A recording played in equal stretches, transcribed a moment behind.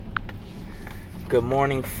Good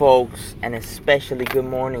morning, folks, and especially good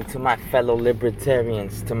morning to my fellow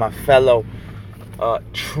Libertarians, to my fellow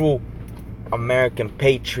true American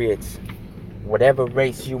patriots, whatever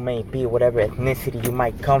race you may be, whatever ethnicity you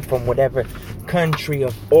might come from, whatever country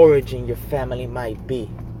of origin your family might be.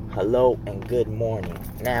 Hello and good morning.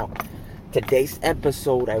 Now, today's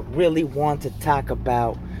episode, I really want to talk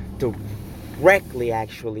about directly,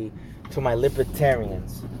 actually, to my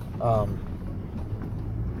Libertarians.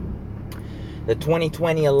 The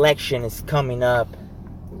 2020 election is coming up.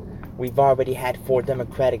 We've already had 4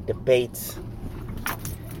 Democratic debates.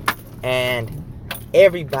 And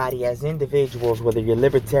everybody, as individuals, whether you're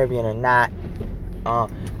Libertarian or not,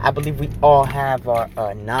 I believe we all have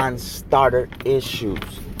our non-starter issues.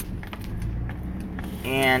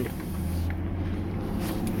 And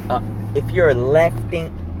if you're a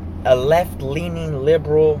left-leaning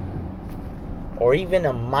liberal, or even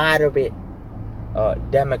a moderate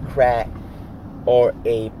Democrat, or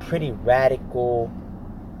a pretty radical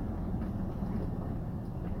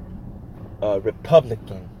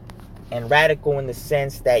Republican, and radical in the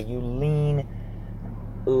sense that you lean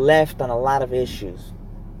left on a lot of issues.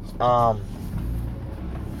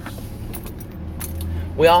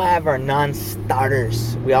 We all have our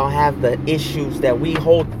non-starters. We all have the issues that we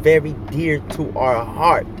hold very dear to our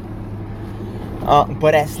heart.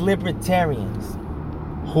 But as Libertarians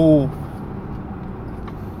who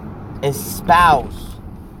espouse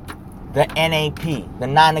the NAP, the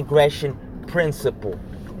non-aggression principle,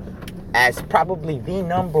 as probably the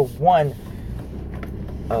number one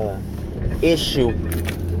issue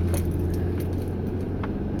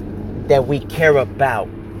that we care about,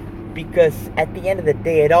 because at the end of the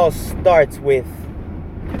day, it all starts with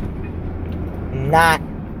not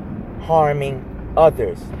harming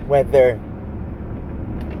others, whether,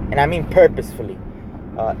 and I mean purposefully,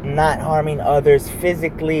 not harming others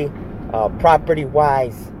physically,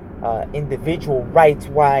 property-wise, individual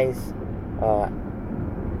rights-wise,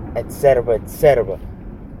 etc., etc.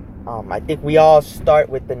 I think we all start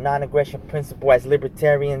with the non-aggression principle as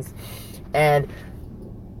Libertarians, and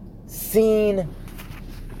seeing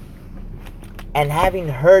and having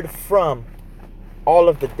heard from all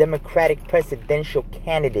of the Democratic presidential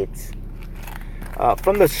candidates,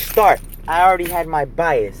 from the start, I already had my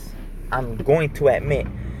bias. I'm going to admit,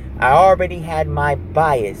 I already had my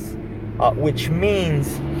bias, which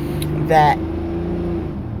means that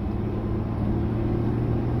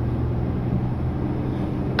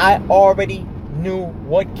I already knew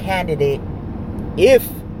what candidate, if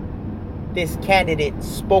this candidate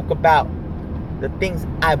spoke about the things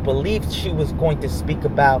I believed she was going to speak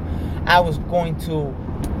about, I was going to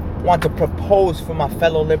want to propose for my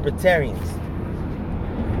fellow Libertarians.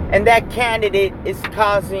 And that candidate is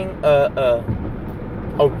causing a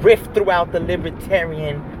rift throughout the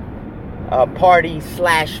Libertarian party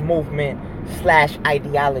 / movement /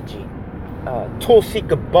 ideology. Tulsi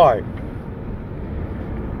Gabbard,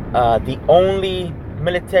 the only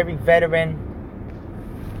military veteran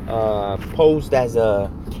posed as a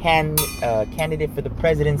candidate for the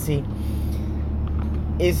presidency,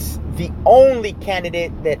 is the only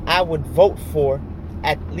candidate that I would vote for,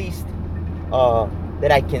 at least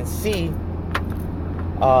that I can see,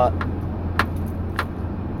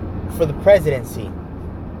 for the presidency.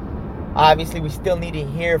 Obviously, we still need to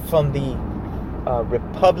hear from the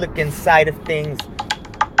Republican side of things,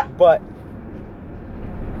 but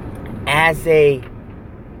as a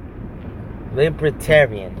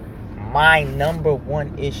Libertarian, my number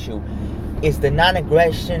one issue is the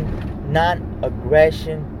non-aggression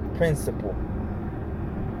principle.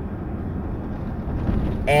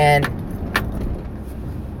 And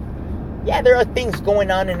yeah, there are things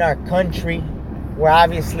going on in our country where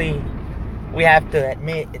obviously we have to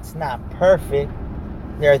admit it's not perfect.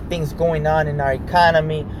 There are things going on in our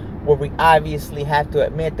economy where we obviously have to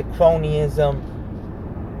admit the cronyism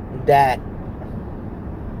that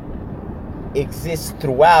exists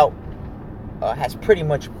throughout has pretty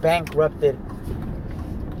much bankrupted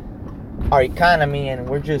our economy, and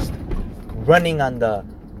we're just running on the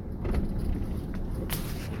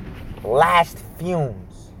last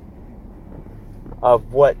fumes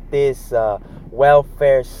of what this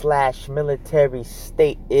welfare / military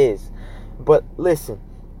state is. But listen,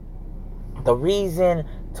 the reason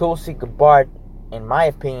Tulsi Gabbard, in my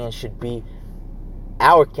opinion, should be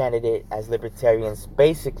our candidate as Libertarians,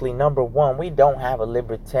 basically, number one, we don't have a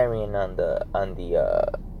Libertarian on the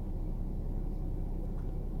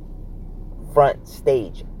front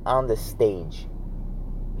stage, on the stage.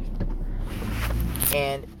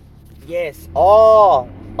 And yes,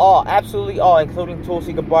 absolutely all, including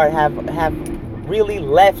Tulsi Gabbard, have really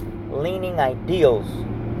left-leaning ideals.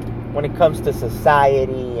 when it comes to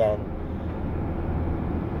society and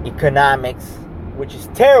economics, which is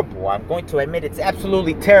terrible. I'm going to admit it's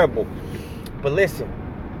absolutely terrible. But listen,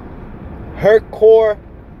 her core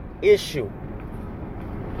issue,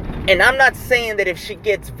 and I'm not saying that if she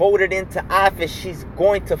gets voted into office, she's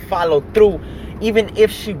going to follow through. Even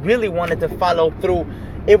if she really wanted to follow through,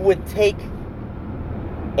 it would take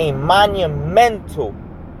a monumental,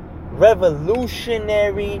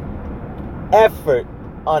 revolutionary effort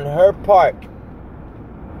on her part,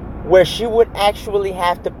 where she would actually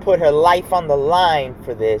have to put her life on the line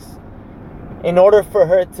for this in order for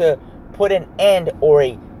her to put an end or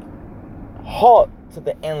a halt to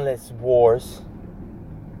the endless wars.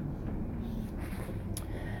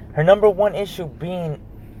 Her number one issue being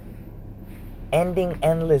ending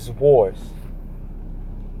endless wars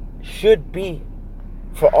should be,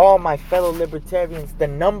 for all my fellow libertarians, the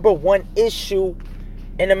number one issue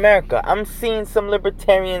in America. I'm seeing some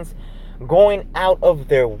libertarians going out of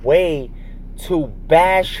their way to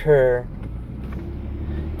bash her,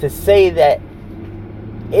 to say that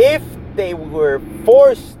if they were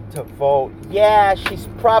forced to vote, yeah, she's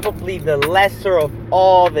probably the lesser of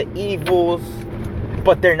all the evils,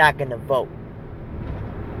 but they're not going to vote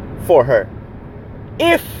for her.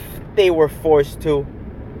 If they were forced to,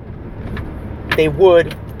 they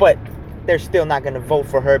would, but they're still not going to vote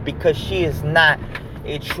for her because she is not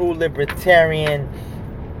a true libertarian.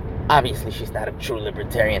 Obviously, she's not a true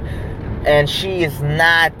libertarian. And she is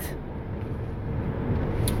not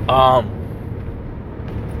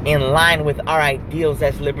in line with our ideals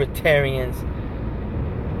as libertarians.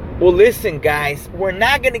 Well, listen, guys, we're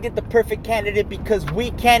not going to get the perfect candidate because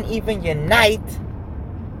we can't even unite.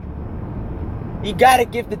 You got to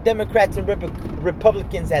give the Democrats and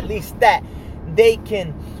Republicans at least that. They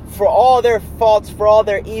can, for all their faults, for all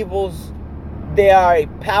their evils, they are a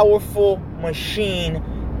powerful machine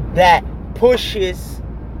that pushes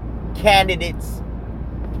candidates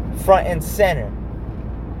front and center.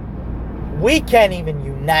 We can't even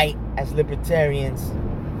unite as libertarians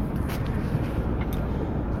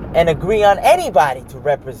and agree on anybody to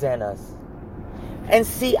represent us. And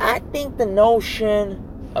see, I think the notion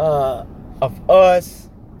of us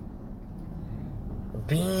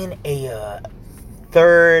being a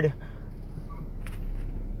third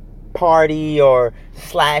party or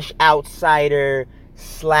slash outsider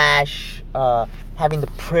slash having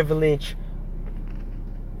the privilege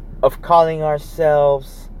of calling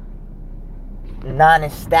ourselves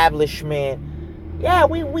non-establishment. Yeah,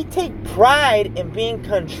 we take pride in being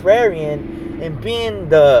contrarian and being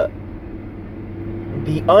the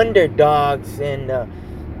underdogs and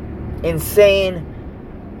in saying,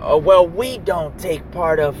 well, we don't take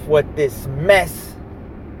part of what this mess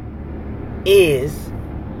is.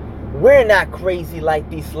 We're not crazy like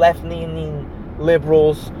these left-leaning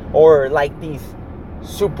liberals or like these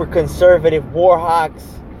super conservative war hawks.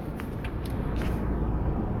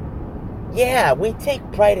 Yeah, we take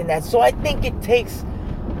pride in that. So I think it takes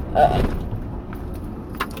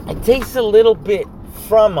a little bit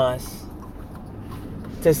from us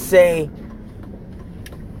to say,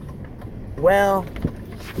 well,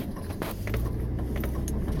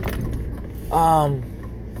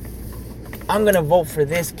 I'm going to vote for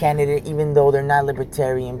this candidate even though they're not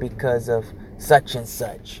libertarian because of such and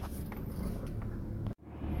such.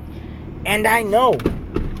 And I know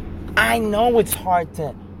it's hard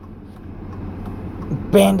to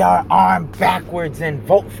bend our arm backwards and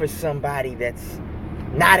vote for somebody that's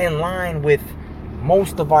not in line with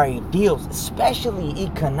most of our ideals, especially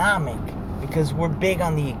economic, because we're big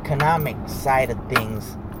on the economic side of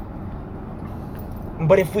things.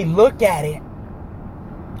 But if we look at it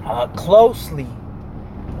closely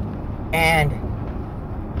and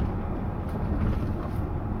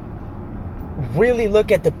really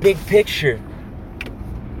look at the big picture,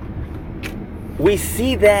 we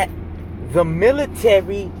see that the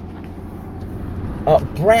military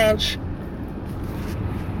branch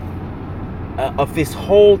of this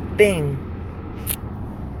whole thing,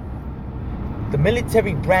 the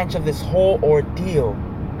military branch of this whole ordeal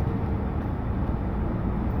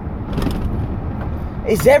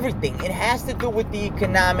is everything. It has to do with the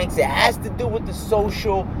economics. It has to do with the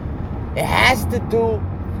social. It has to do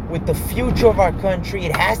with the future of our country.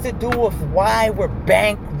 It has to do with why we're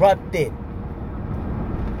bankrupted.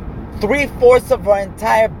 3/4 of our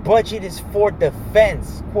entire budget is for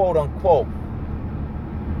defense, quote unquote.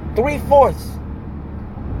 3/4.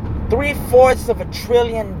 $3/4 of $1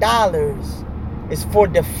 trillion is for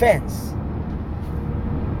defense.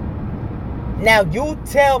 Now you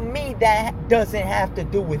tell me that doesn't have to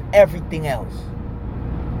do with everything else.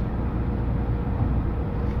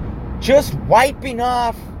 Just wiping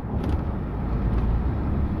off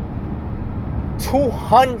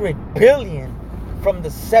 200 billion from the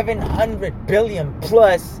 700 billion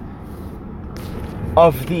plus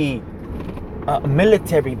of the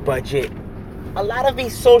military budget. A lot of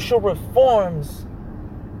these social reforms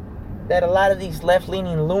that a lot of these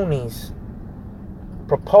left-leaning loonies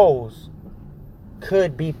propose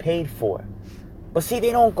could be paid for. But see,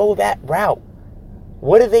 they don't go that route.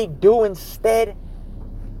 What do instead?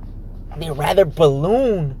 They rather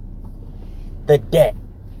balloon the debt.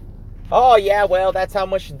 Oh yeah, well, that's how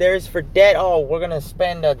much there is for debt. Oh, we're going to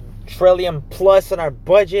spend $1 trillion plus on our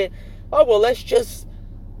budget. Oh, well, let's just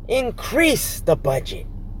increase the budget.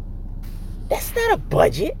 That's not a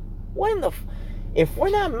budget. If we're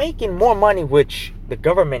not making more money, which the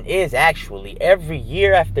government is actually, every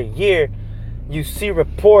year after year, you see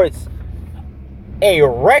reports, a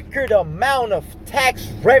record amount of tax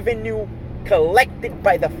revenue collected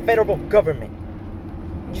by the federal government.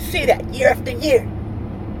 You see that year after year.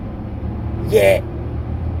 Yet,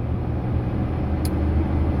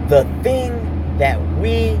 the thing that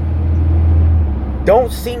we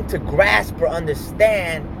don't seem to grasp or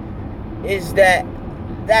understand is that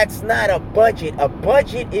that's not a budget. A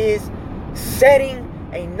budget is setting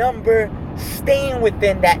a number, staying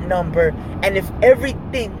within that number, and if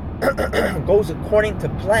everything goes according to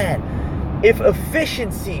plan, if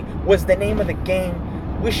efficiency was the name of the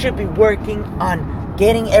game, we should be working on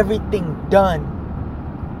getting everything done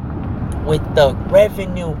with the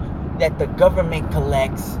revenue that the government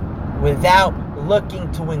collects without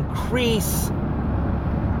looking to increase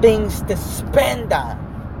things to spend on.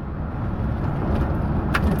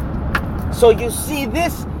 So you see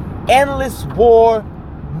this endless war,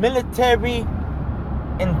 military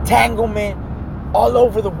entanglement all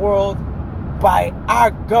over the world by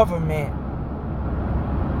our government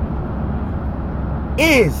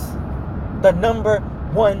is the number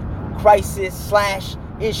one crisis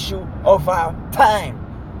 / issue of our time.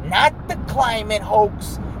 Not the climate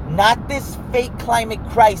hoax, not this fake climate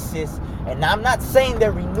crisis. And I'm not saying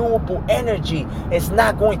that renewable energy is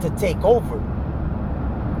not going to take over.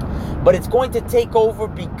 But it's going to take over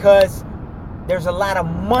because there's a lot of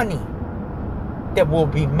money that will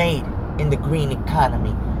be made in the green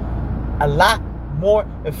economy. A lot more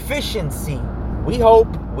efficiency, we hope,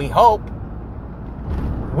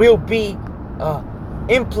 will be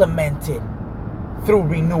implemented through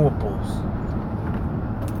renewables.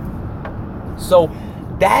 So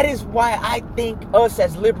that is why I think us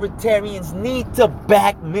as libertarians need to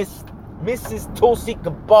back Mrs. Tulsi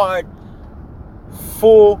Gabbard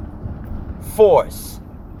full force.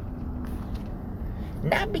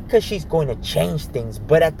 Not because she's going to change things,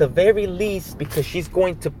 but at the very least because she's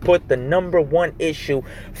going to put the number one issue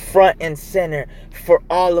front and center for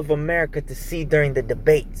all of America to see during the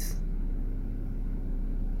debates.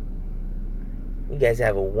 You guys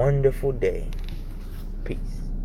have a wonderful day. Peace.